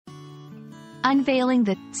Unveiling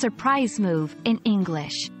the Surprise Move in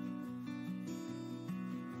English.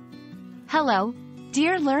 Hello,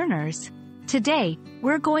 dear learners. Today,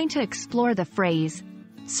 we're going to explore the phrase,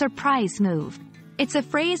 surprise move. It's a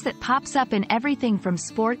phrase that pops up in everything from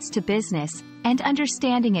sports to business, and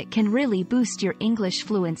understanding it can really boost your English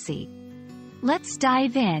fluency. Let's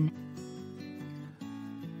dive in.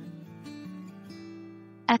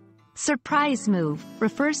 A surprise move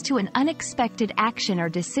refers to an unexpected action or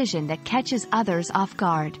decision that catches others off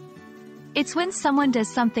guard. It's when someone does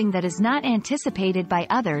something that is not anticipated by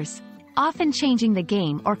others, often changing the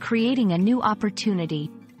game or creating a new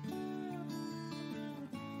opportunity.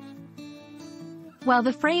 While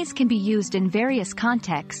the phrase can be used in various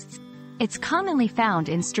contexts, it's commonly found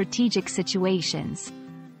in strategic situations.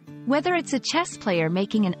 Whether it's a chess player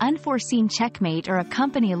making an unforeseen checkmate or a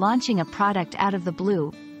company launching a product out of the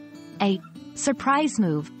blue, a surprise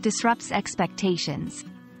move disrupts expectations.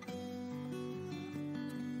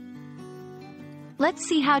 Let's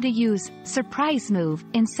see how to use surprise move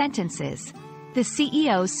in sentences. The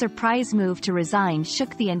CEO's surprise move to resign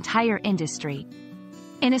shook the entire industry.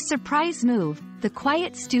 In a surprise move, the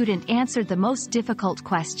quiet student answered the most difficult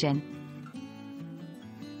question.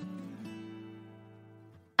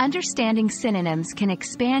 Understanding synonyms can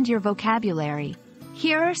expand your vocabulary.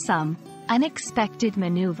 Here are some: unexpected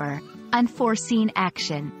maneuver, unforeseen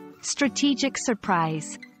action, strategic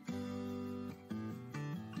surprise.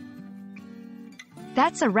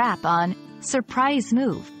 That's a wrap on surprise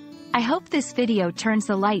move. I hope this video turns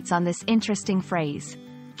the lights on this interesting phrase.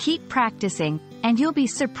 Keep practicing, and you'll be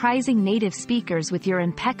surprising native speakers with your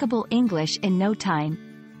impeccable English in no time.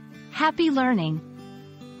 Happy learning!